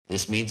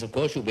This means, of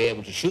course, you'll be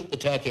able to shoot the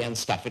turkey and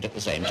stuff it at the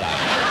same time.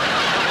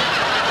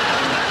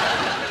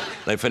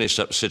 They finished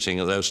up sitting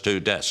at those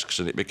two desks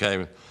and it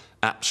became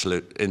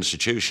absolute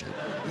institution.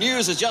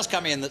 News has just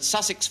come in that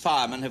Sussex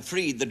firemen have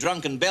freed the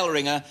drunken bell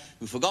ringer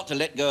who forgot to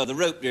let go of the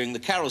rope during the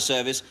carol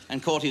service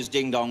and caught his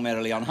ding-dong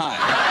merrily on high.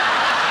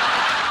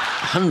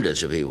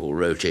 Hundreds of people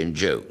wrote in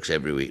jokes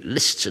every week,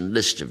 lists and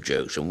lists of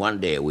jokes, and one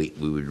day a week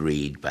we would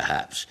read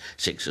perhaps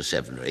 6 or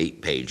 7 or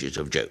 8 pages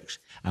of jokes.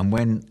 And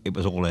when it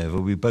was all over,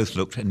 we both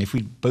looked, and if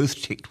we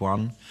both ticked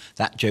one,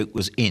 that joke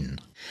was in.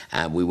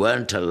 And we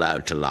weren't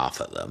allowed to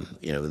laugh at them,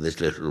 you know, this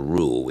little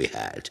rule we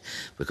had,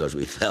 because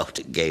we felt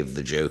it gave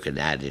the joke an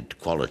added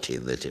quality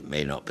that it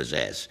may not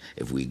possess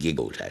if we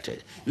giggled at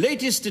it.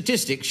 Latest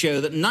statistics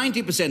show that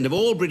 90% of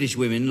all British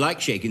women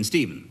like shaking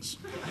Stevens.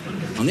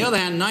 On the other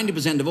hand,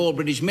 90% of all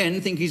British men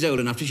think he's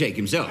old enough to shake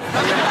himself.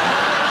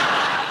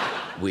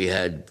 We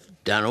had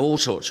done all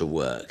sorts of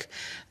work,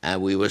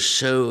 and we were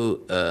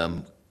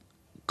so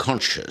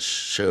conscious,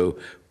 so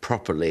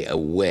properly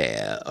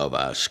aware of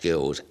our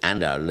skills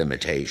and our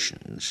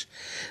limitations,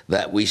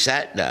 that we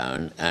sat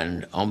down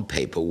and on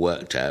paper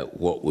worked out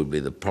what would be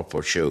the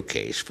proper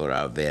showcase for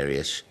our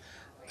various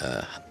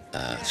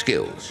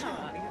skills.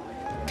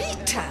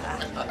 Peter,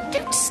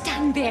 don't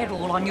stand there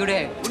all on your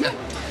own.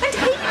 And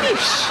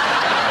Hamish!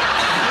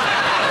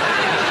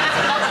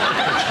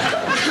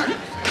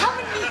 Come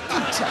and meet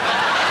Peter.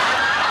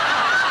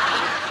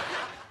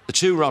 The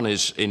two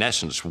Ronnies, in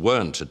essence,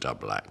 weren't a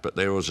double act, but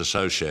they were always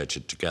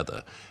associated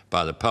together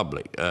by the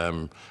public.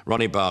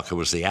 Ronnie Barker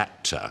was the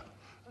actor,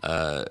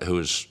 who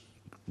was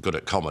good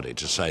at comedy,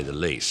 to say the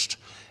least,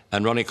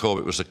 and Ronnie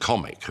Corbett was the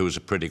comic, who was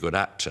a pretty good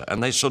actor,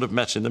 and they sort of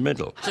met in the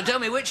middle. So tell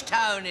me, which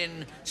town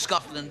in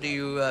Scotland do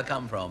you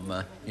come from?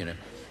 You know,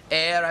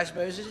 Ayr, I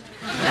suppose, is it?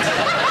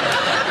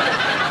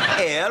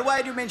 Ayr?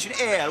 Why do you mention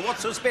Ayr?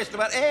 What's so special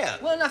about Ayr?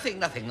 Well, nothing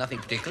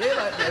particularly.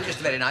 Just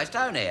a very nice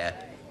town, Ayr.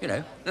 You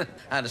know,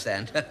 I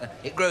understand.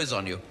 It grows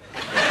on you.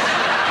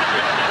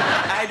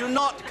 I do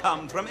not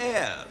come from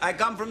Ayr. I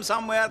come from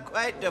somewhere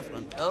quite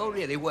different. Oh,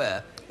 really?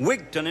 Where?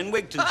 Wigton in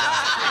Wigtonshire.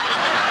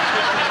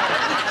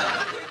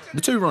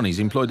 The two Ronnies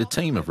employed a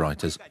team of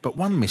writers, but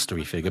one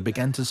mystery figure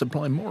began to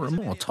supply more and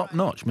more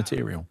top-notch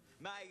material.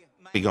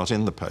 We got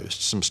in the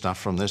post some stuff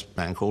from this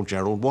man called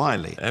Gerald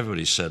Wiley.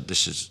 Everybody said,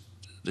 this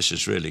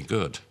is really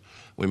good.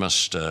 We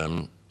must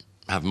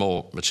have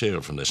more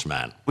material from this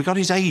man. We got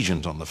his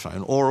agent on the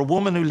phone, or a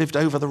woman who lived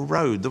over the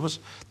road. There was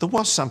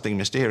something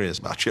mysterious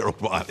about Gerald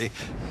Wiley.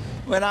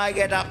 When I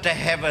get up to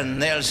heaven,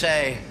 they'll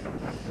say,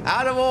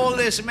 out of all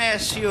this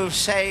mess, you've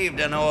saved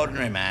an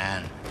ordinary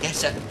man. Yes,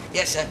 sir.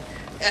 Yes, sir.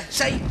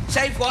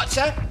 Save what,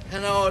 sir?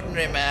 An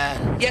ordinary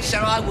man. Yes, sir,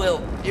 I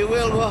will. You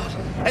will what?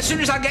 As soon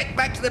as I get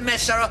back to the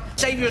mess, sir, I'll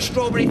save you a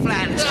strawberry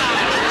flan.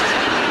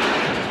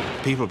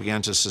 People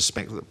began to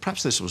suspect that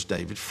perhaps this was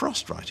David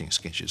Frost writing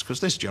sketches,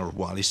 because this Gerald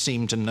Wiley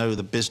seemed to know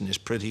the business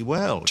pretty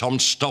well. Tom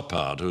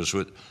Stoppard, who was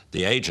with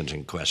the agent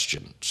in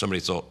question,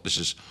 somebody thought this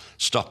is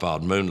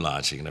Stoppard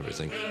moonlighting and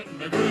everything.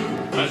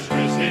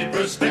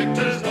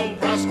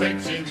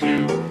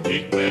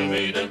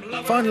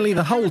 Finally,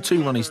 the whole two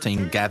Ronnies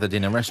team gathered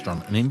in a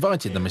restaurant and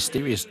invited the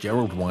mysterious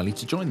Gerald Wiley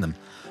to join them,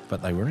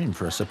 but they were in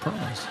for a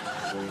surprise.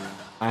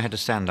 I had to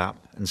stand up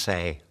and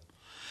say,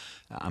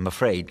 I'm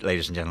afraid,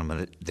 ladies and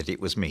gentlemen, that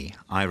it was me.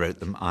 I wrote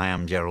them, I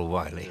am Gerald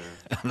Wiley.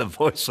 Yeah. And the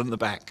voice from the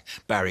back,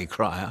 Barry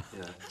Cryer,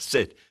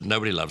 said...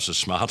 Nobody loves a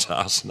smart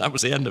ass, and that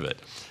was the end of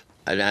it.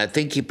 And I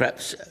think he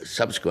perhaps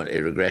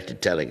subsequently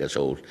regretted telling us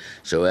all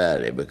so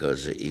early,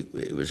 because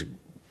it was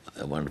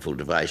a wonderful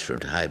device for him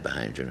to hide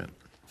behind, you know.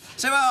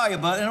 So how are you,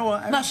 Boht? All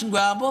right? Nice and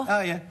grumble. Oh,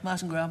 yeah.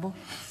 Nice and grumble.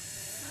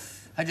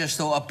 I just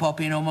thought I'd pop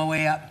in on my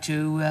way up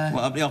to...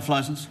 What, up the off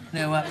licence?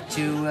 No, up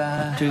to...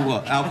 To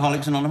what?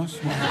 Alcoholics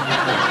Anonymous?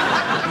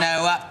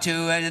 No, up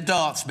to the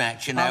darts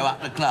match, you know,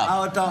 up the club.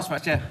 Oh, a darts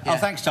match, yeah. Oh,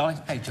 thanks, Charlie.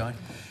 Hey, Charlie.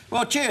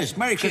 Well, cheers.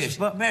 Merry Christmas.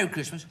 Cheers. Merry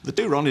Christmas. The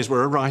two Ronnies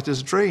were a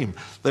writer's dream.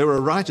 They were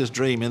a writer's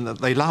dream in that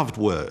they loved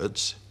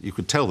words. You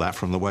could tell that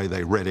from the way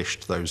they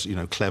relished those, you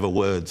know, clever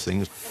word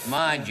things.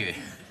 Mind you,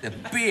 the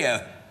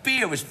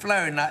beer was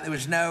flowing like there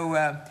was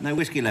no... No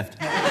whiskey left.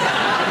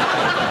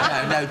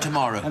 No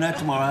tomorrow. Oh, no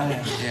tomorrow,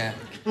 Yeah.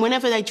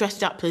 Whenever they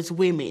dressed up as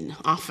women,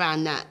 I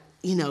found that,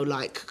 you know,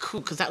 like,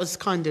 cool, because that was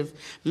kind of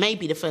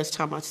maybe the first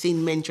time I'd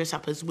seen men dress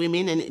up as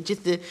women, and it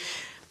just,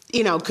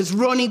 you know, because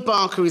Ronnie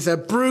Barker is a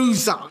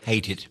bruiser.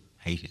 Hated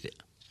it.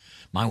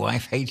 My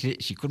wife hated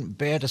it. She couldn't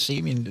bear to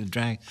see me in the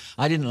drag.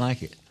 I didn't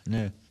like it,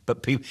 no.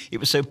 But it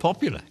was so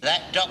popular.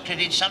 That doctor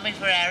did something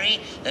for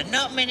Harry that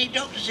not many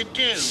doctors would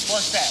do.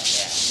 What's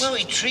that? Yeah. Well,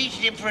 he treated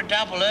him for a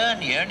double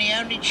hernia and he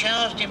only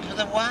charged him for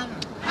the one.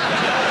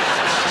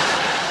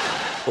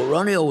 Well,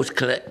 Ronnie always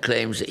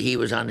claims that he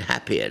was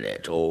unhappy in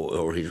it,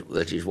 or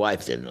that his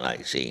wife didn't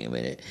like seeing him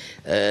in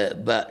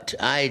it. But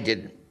I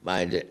didn't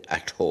mind it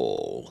at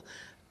all,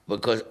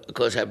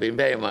 because I've been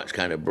very much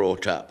kind of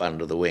brought up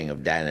under the wing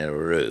of Daniel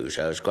LaRue,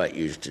 so I was quite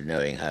used to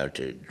knowing how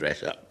to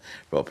dress up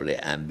properly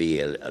and be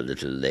a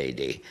little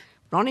lady.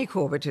 Ronnie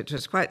Corbett, it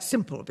was quite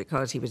simple,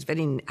 because he was had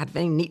a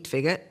very neat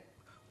figure,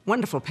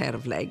 wonderful pair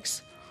of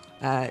legs,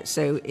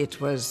 So it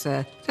was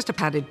just a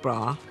padded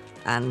bra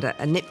and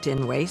a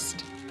nipped-in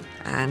waist,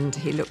 and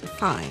he looked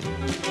fine.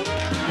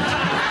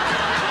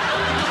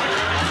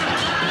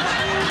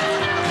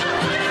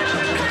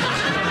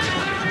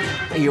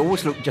 He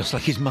always looked just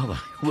like his mother.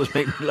 Always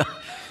made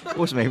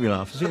me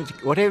laugh.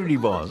 Whatever he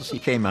was, he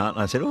came out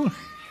and I said, oh,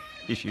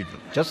 you should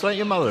look just like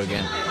your mother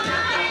again.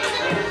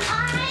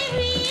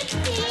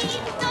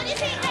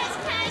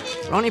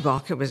 Ronnie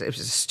Barker it was a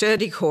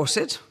sturdy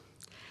corset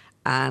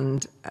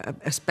and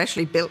a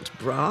specially built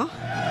bra.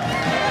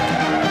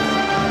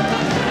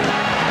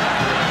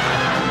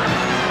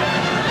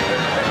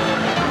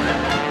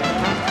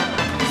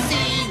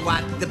 See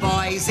what the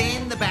boys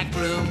in the back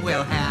room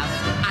will have.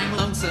 I'm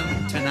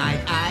lonesome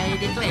tonight, I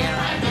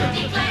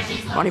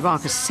declare. Ronnie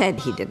Barker said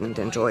he didn't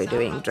enjoy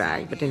doing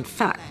drag, but in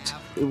fact,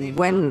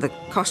 when the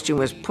costume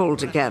was pulled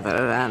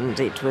together and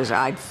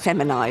I'd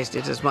feminised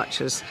it as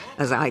much as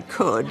I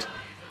could,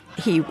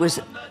 he was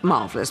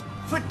marvellous.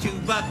 For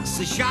 $2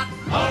 a shot.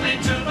 Only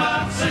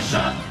 $2 a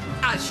shot.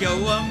 I'll show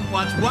them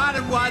what's what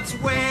and what's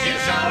where.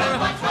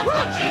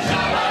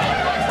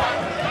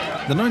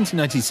 The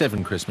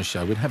 1987 Christmas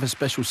show would have a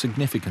special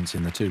significance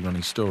in the Two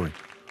Ronnies story.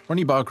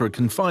 Ronnie Barker had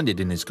confided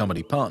in his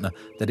comedy partner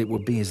that it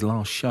would be his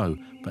last show,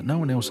 but no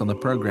one else on the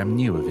programme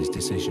knew of his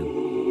decision.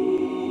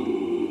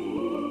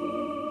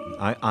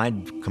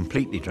 I'd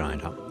completely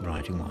dried up,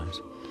 writing-wise.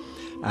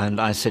 And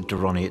I said to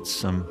Ronnie,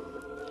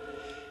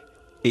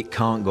 it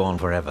can't go on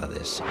forever,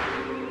 this.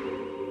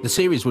 The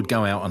series would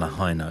go out on a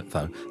high note,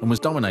 though, and was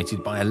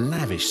dominated by a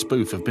lavish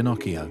spoof of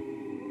Pinocchio.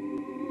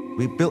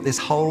 We built this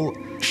whole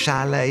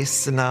chalet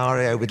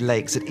scenario with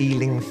lakes at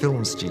Ealing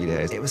Film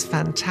Studios. It was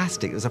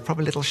fantastic. It was a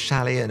proper little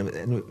chalet, and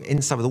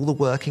inside with all the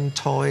working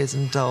toys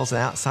and dolls,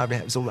 and outside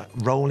it was all like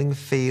rolling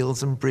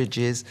fields and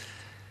bridges.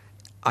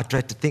 I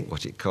dread to think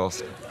what it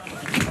cost.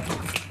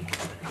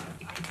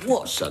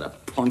 What sort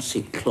of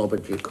poncy clobber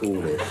do you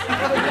call this?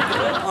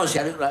 Honestly,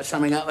 I look like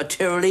something out of a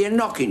Tyrolean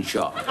knocking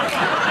shop.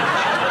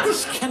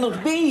 This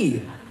cannot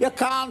be. You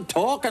can't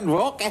talk and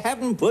walk. I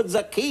haven't put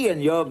the key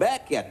in your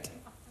back yet.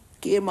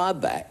 Key in my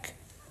back?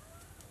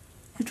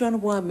 You trying to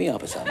wind me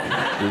up or something?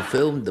 We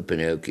filmed the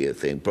Pinocchio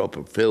thing,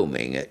 proper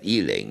filming at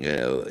Ealing,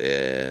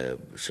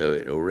 so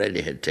it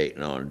already had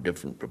taken on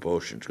different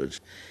proportions because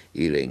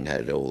Ealing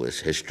had all this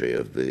history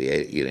of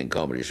the Ealing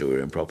comedies who were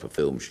in proper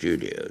film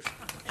studios.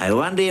 I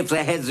wonder if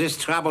they had this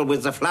trouble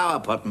with the flower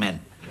pot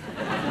men.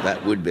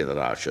 That would be the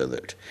last show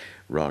that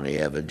Ronnie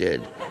ever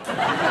did.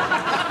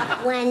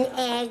 1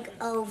 egg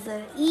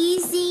over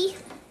easy.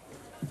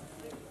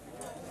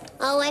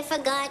 Oh, I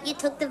forgot you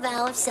took the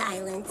vow of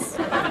silence.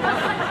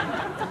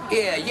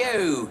 Here,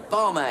 you,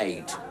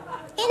 barmaid.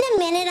 In a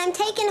minute, I'm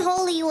taking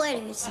holy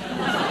orders.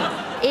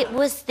 It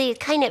was the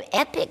kind of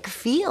epic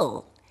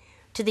feel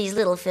to these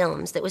little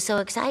films that was so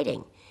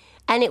exciting.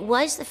 And it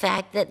was the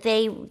fact that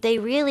they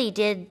really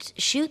did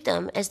shoot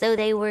them as though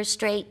they were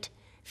straight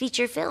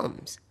feature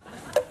films.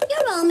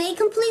 You're all made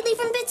completely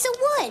from bits of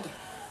wood.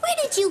 Where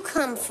did you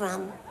come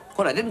from?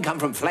 Well, I didn't come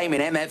from flaming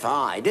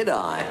MFI, did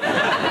I?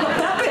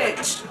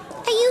 Bitch!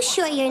 Are you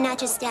sure you're not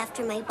just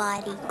after my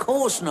body? Of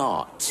course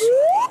not.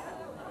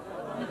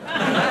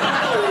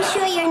 Are you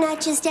sure you're not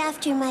just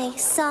after my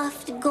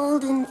soft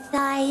golden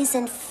thighs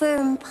and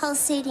firm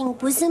pulsating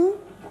bosom?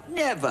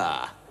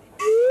 Never.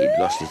 He'd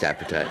lost his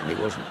appetite and he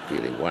wasn't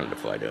feeling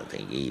wonderful, I don't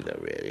think, either,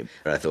 really.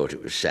 I thought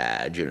it was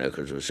sad,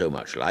 because there was so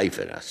much life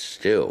in us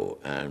still,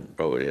 and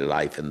probably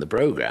life in the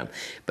programme.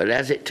 But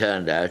as it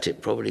turned out,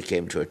 it probably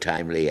came to a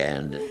timely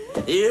end.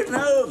 You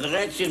know,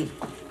 Gretchen,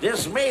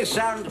 this may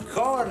sound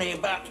corny,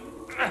 but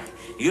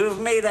you've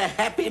made a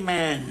happy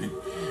man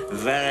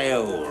very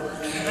old.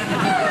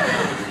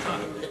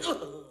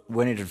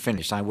 When it had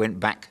finished, I went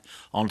back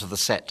onto the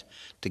set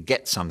to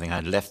get something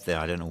I'd left there,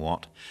 I don't know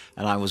what,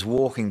 and I was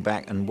walking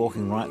back and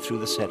walking right through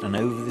the set and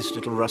over this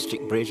little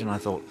rustic bridge, and I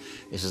thought,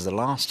 this is the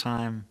last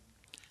time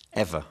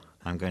ever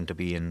I'm going to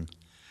be in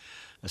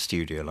a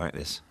studio like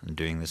this and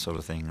doing this sort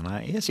of thing.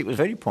 And yes, it was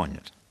very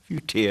poignant. A few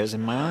tears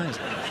in my eyes.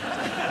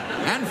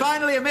 And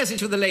finally, a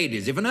message for the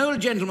ladies. If an old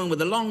gentleman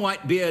with a long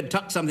white beard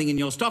tucked something in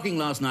your stocking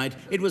last night,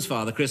 it was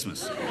Father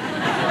Christmas.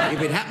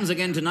 If it happens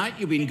again tonight,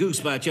 you've been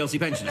goosed by a Chelsea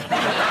pensioner.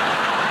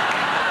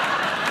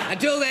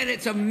 Until then,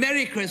 it's a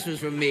Merry Christmas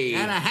from me.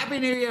 And a Happy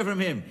New Year from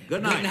him.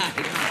 Good night. Good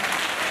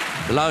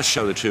night. The last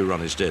show the Two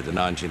Ronnies did, the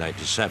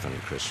 1987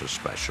 Christmas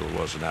special,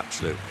 was an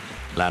absolute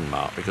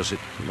landmark because it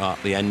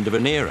marked the end of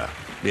an era,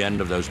 the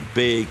end of those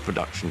big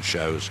production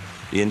shows,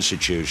 the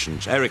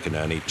institutions, Eric and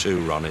Ernie, Two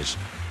Ronnies.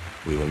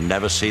 We will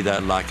never see their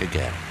like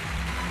again.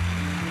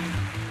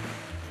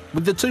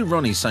 With the Two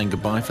Ronnies saying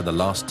goodbye for the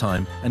last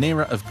time, an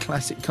era of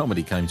classic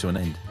comedy came to an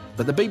end.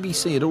 But the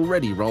BBC had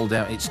already rolled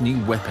out its new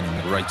weapon in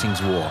the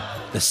ratings war,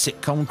 the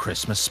sitcom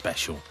Christmas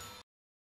special.